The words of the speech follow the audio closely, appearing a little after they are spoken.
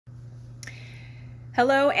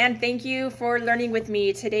Hello, and thank you for learning with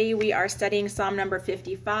me. Today we are studying Psalm number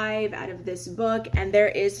 55 out of this book, and there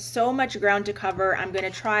is so much ground to cover. I'm going to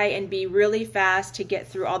try and be really fast to get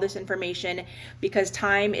through all this information because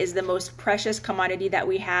time is the most precious commodity that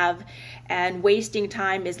we have, and wasting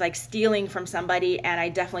time is like stealing from somebody, and I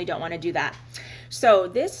definitely don't want to do that. So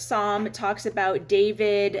this psalm talks about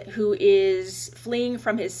David, who is fleeing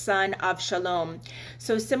from his son Absalom.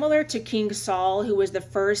 So similar to King Saul, who was the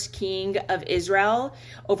first king of Israel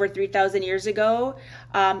over 3,000 years ago,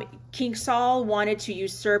 King Saul wanted to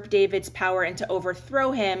usurp David's power and to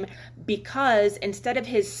overthrow him because instead of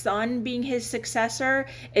his son being his successor,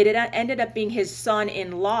 it ended up being his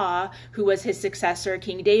son-in-law who was his successor,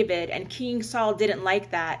 King David. And King Saul didn't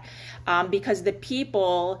like that because the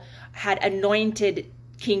people had anointed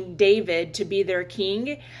King David to be their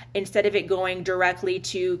king instead of it going directly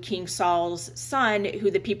to King Saul's son,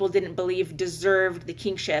 who the people didn't believe deserved the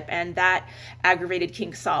kingship, and that aggravated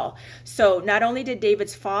King Saul. So not only did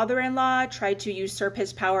David's father-in-law try to usurp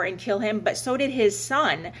his power and kill him, but so did his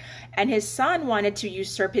son. And his son wanted to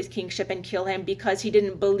usurp his kingship and kill him because he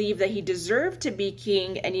didn't believe that he deserved to be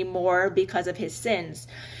king anymore because of his sins.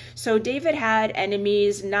 So David had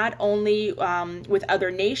enemies not only with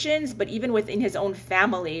other nations, but even within his own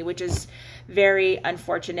family, which is very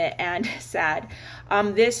unfortunate and sad.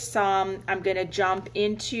 This psalm, I'm going to jump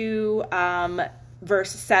into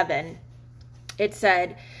verse 7. It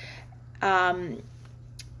said,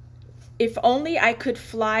 if only I could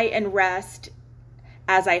fly and rest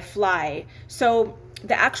as I fly. So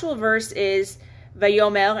the actual verse is,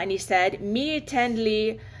 Vayomer, and he said, Mi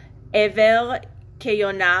iten ever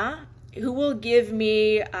Keyona, who will give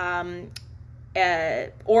me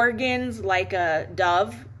organs like a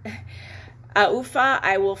dove. Aufa,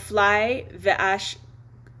 I will fly. Ve'ash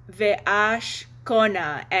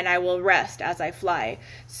kona, and I will rest as I fly.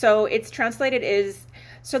 So it's translated is,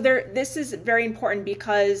 so this is very important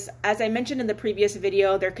because, as I mentioned in the previous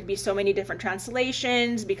video, there could be so many different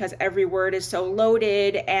translations because every word is so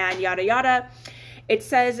loaded and yada yada. It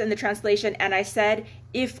says in the translation, and I said,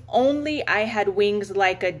 if only I had wings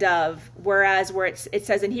like a dove, whereas where it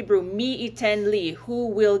says in Hebrew, mi iten li, who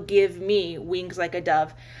will give me wings like a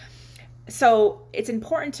dove. So it's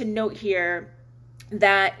important to note here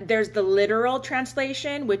that there's the literal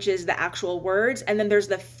translation, which is the actual words, and then there's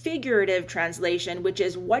the figurative translation, which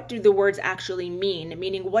is what do the words actually mean,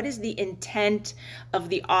 meaning what is the intent of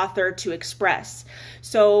the author to express.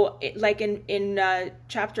 So like in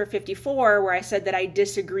chapter 54, where I said that I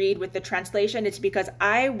disagreed with the translation, it's because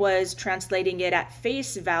I was translating it at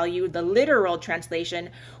face value, the literal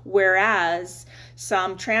translation, whereas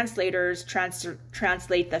some translators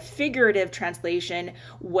translate the figurative translation,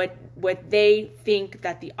 what they think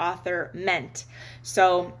that the author meant.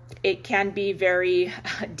 So it can be very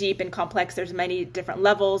deep and complex. There's many different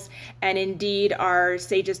levels, and indeed our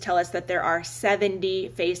sages tell us that there are 70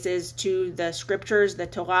 faces to the scriptures, the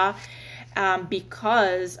Torah,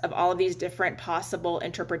 because of all of these different possible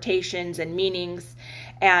interpretations and meanings.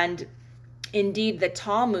 And indeed the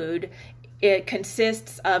Talmud, it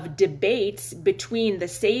consists of debates between the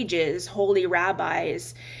sages, holy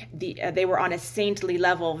rabbis. They were on a saintly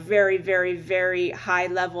level, very, very, very high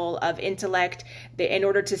level of intellect. In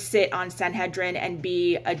order to sit on Sanhedrin and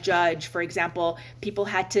be a judge, for example, people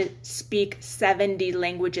had to speak 70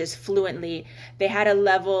 languages fluently. They had a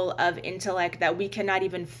level of intellect that we cannot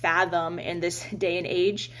even fathom in this day and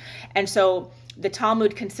age. And so the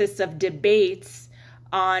Talmud consists of debates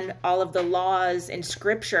on all of the laws and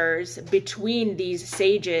scriptures between these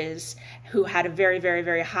sages who had a very, very,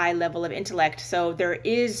 very high level of intellect. So there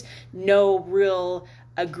is no real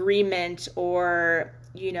agreement or,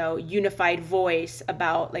 you know, unified voice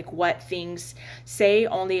about like what things say,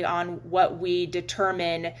 only on what we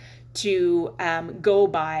determine to go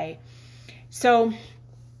by. So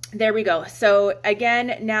there we go. So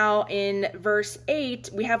again, now in verse 8,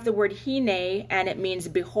 we have the word hine, and it means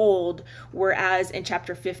behold, whereas in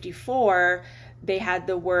chapter 54, they had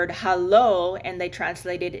the word halo, and they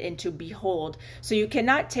translated it into behold. So you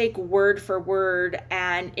cannot take word for word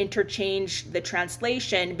and interchange the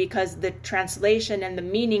translation, because the translation and the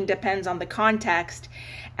meaning depends on the context.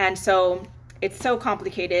 And so it's so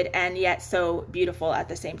complicated and yet so beautiful at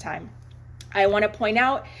the same time. I want to point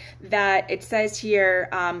out that it says here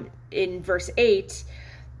in verse 8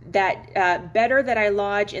 that better that I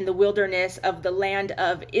lodge in the wilderness of the land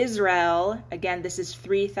of Israel. Again, this is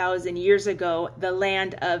 3,000 years ago, the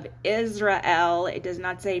land of Israel. It does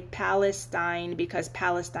not say Palestine, because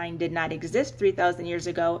Palestine did not exist 3,000 years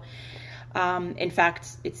ago. In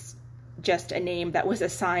fact, it's just a name that was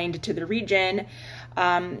assigned to the region.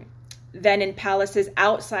 than in palaces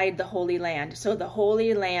outside the Holy Land. So the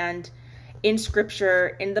Holy Land in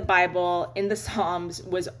Scripture, in the Bible, in the Psalms,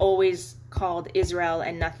 was always called Israel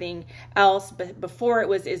and nothing else. But before it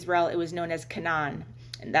was Israel, it was known as Canaan.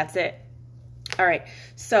 And that's it. All right,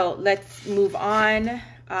 so let's move on.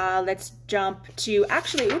 Let's jump to,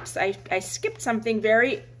 actually, oops, I skipped something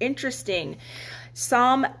very interesting.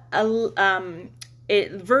 Psalm,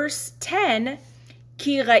 verse 10,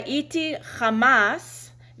 Ki ra'iti Hamas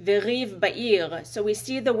v'riv ba'ir. So we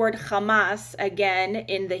see the word Hamas again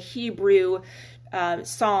in the Hebrew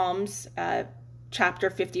Psalms, chapter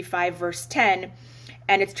 55, verse 10,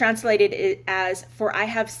 and it's translated as, for I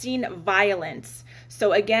have seen violence.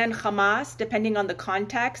 So again, Hamas, depending on the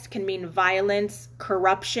context, can mean violence,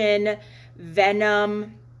 corruption,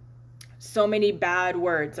 venom, so many bad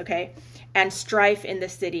words, okay? And strife in the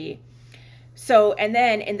city. So, and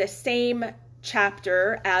then in the same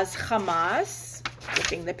chapter as Hamas,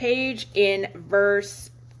 flipping the page, in verse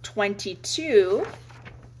 22,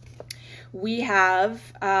 we have,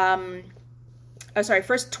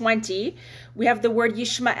 verse 20, we have the word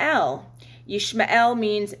Ishmael. Ishmael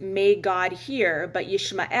means may God hear, but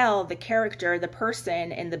Ishmael, the character, the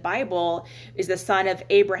person in the Bible, is the son of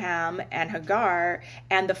Abraham and Hagar,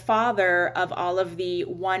 and the father of all of the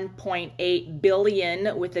 1.8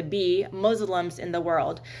 billion, with a B, Muslims in the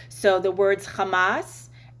world. So the words Hamas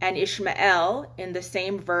and Ishmael in the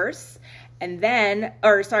same verse, and then,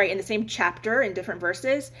 in the same chapter in different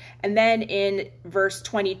verses, and then in verse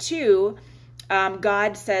 22,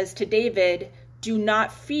 God says to David, do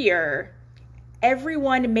not fear.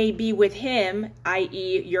 Everyone may be with him,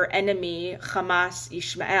 i.e. your enemy, Hamas,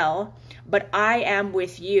 Ishmael, but I am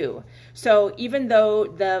with you. So even though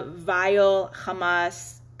the vile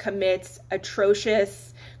Hamas commits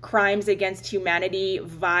atrocious crimes against humanity,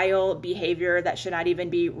 vile behavior that should not even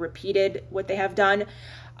be repeated, what they have done,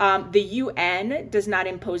 the UN does not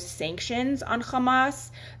impose sanctions on Hamas.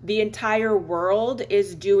 The entire world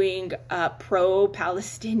is doing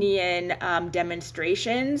pro-Palestinian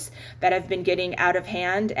demonstrations that have been getting out of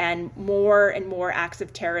hand, and more acts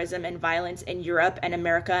of terrorism and violence in Europe and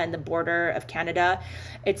America and the border of Canada,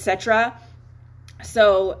 etc.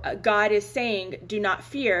 So God is saying, do not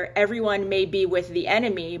fear. Everyone may be with the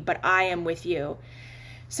enemy, but I am with you.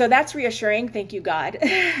 So that's reassuring. Thank you, God.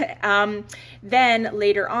 Then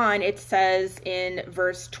later on, it says in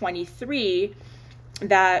verse 23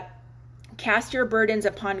 that cast your burdens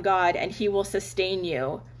upon God and he will sustain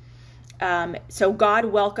you. So God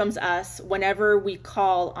welcomes us whenever we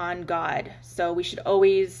call on God. So we should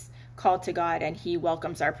always call to God and he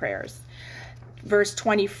welcomes our prayers. Verse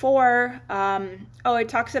 24, it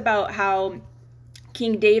talks about how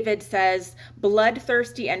King David says,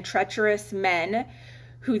 bloodthirsty and treacherous men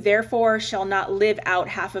who therefore shall not live out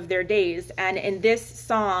half of their days. And in this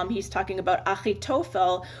psalm, he's talking about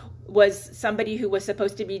Ahitophel, was somebody who was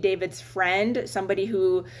supposed to be David's friend, somebody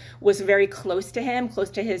who was very close to him,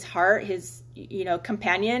 close to his heart, his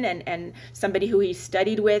companion, and somebody who he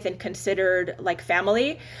studied with and considered like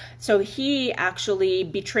family. So he actually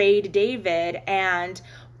betrayed David and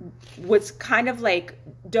was kind of like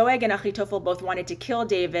Doeg and Ahitophel both wanted to kill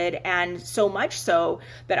David, and so much so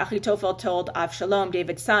that Ahitophel told Avshalom,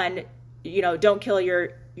 David's son, don't kill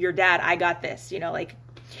your dad. I got this,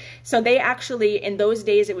 So they actually, in those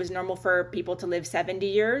days, it was normal for people to live 70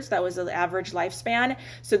 years. That was the average lifespan.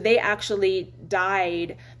 So they actually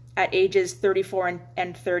died at ages 34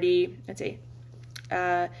 and 30,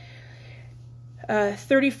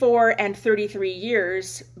 34 and 33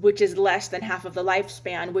 years, which is less than half of the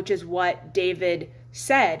lifespan, which is what David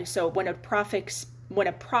said. So when a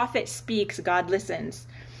prophet speaks, God listens.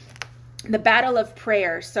 The battle of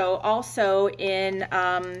prayer. So also in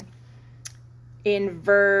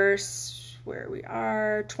verse, where we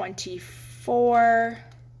are, 24.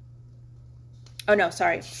 Oh no,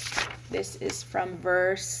 sorry. This is from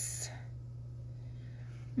verse,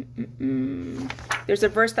 there's a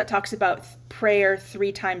verse that talks about prayer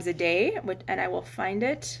 3 times a day, and I will find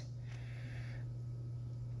it.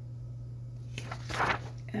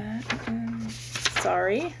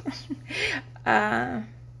 Sorry. All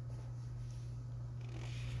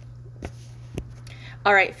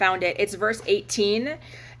right, found it. It's verse 18.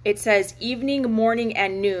 It says, evening, morning,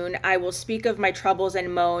 and noon, I will speak of my troubles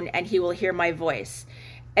and moan, and he will hear my voice.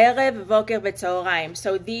 Erev, voker, v'tzoraim.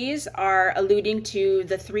 So these are alluding to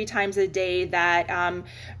the 3 times a day that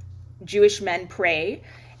Jewish men pray.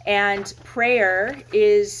 And prayer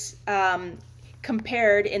is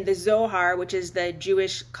compared in the Zohar, which is the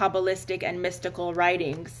Jewish Kabbalistic and mystical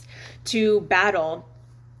writings, to battle.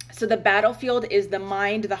 So the battlefield is the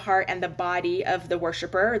mind, the heart, and the body of the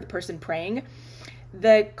worshiper, or the person praying.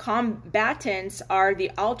 The combatants are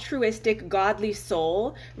the altruistic godly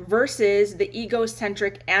soul versus the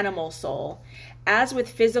egocentric animal soul. As with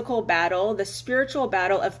physical battle, the spiritual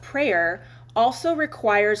battle of prayer also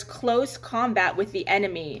requires close combat with the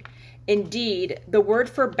enemy. Indeed, the word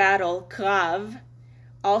for battle, krav,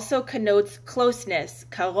 also connotes closeness,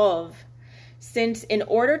 karov, since in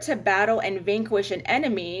order to battle and vanquish an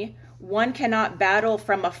enemy, one cannot battle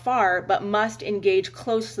from afar, but must engage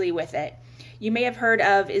closely with it. You may have heard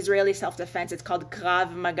of Israeli self-defense. It's called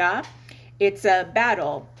Krav Maga. It's a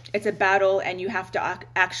battle. It's a battle, and you have to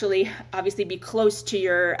actually, obviously, be close to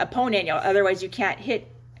your opponent. Otherwise, you can't hit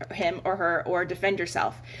him or her or defend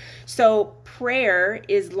yourself. So prayer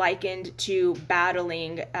is likened to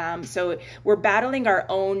battling. So we're battling our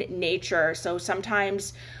own nature. So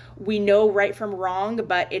sometimes we know right from wrong,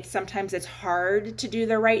 but sometimes it's hard to do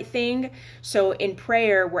the right thing. So in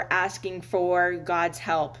prayer, we're asking for God's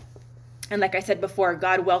help. And like I said before,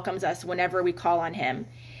 God welcomes us whenever we call on him.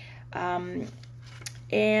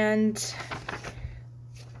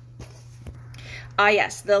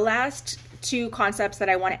 Yes, the last two concepts that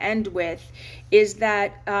I want to end with is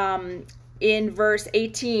that in verse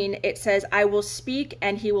 18, it says, I will speak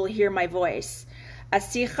and he will hear my voice.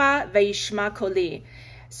 Asicha veishma koli.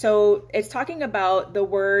 So it's talking about the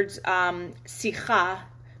words sicha,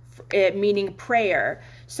 meaning prayer.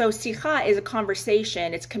 So sicha is a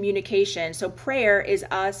conversation, it's communication. So prayer is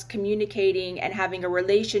us communicating and having a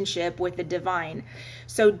relationship with the divine.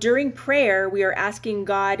 So during prayer, we are asking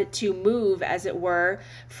God to move, as it were,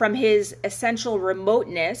 from his essential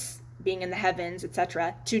remoteness, being in the heavens,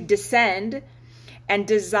 etc., to descend and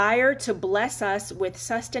desire to bless us with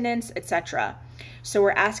sustenance, etc. So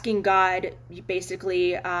we're asking God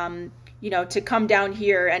basically, to come down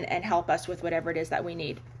here and help us with whatever it is that we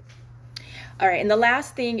need. All right, and the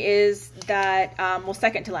last thing is that,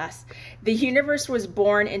 second to last, the universe was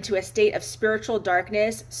born into a state of spiritual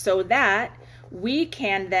darkness so that we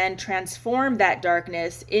can then transform that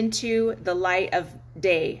darkness into the light of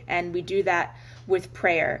day, and we do that with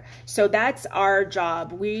prayer. So that's our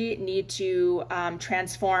job. We need to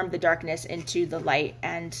transform the darkness into the light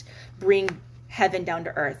and bring heaven down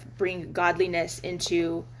to earth, bring godliness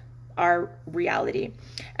into our reality.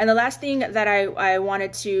 And the last thing that I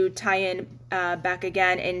wanted to tie in back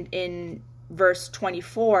again in verse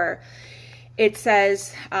 24, it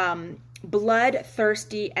says,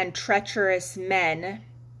 bloodthirsty and treacherous men.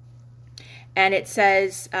 And it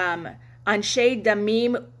says, Anshe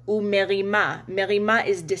damim umerima. Merima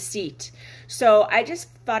is deceit. So I just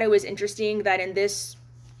thought it was interesting that in this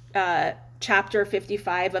chapter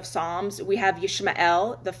 55 of Psalms, we have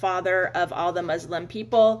Ishmael, the father of all the Muslim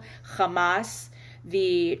people, Hamas,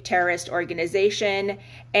 the terrorist organization,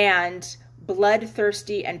 and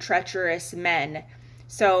bloodthirsty and treacherous men.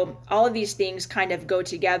 So all of these things kind of go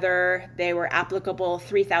together. They were applicable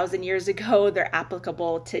 3,000 years ago. They're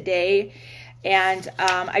applicable today. And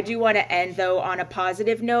I do want to end, though, on a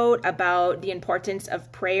positive note about the importance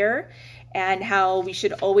of prayer and how we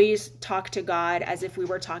should always talk to God as if we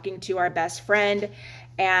were talking to our best friend,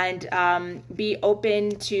 and be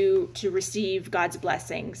open to receive God's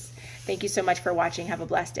blessings. Thank you so much for watching. Have a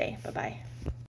blessed day. Bye-bye.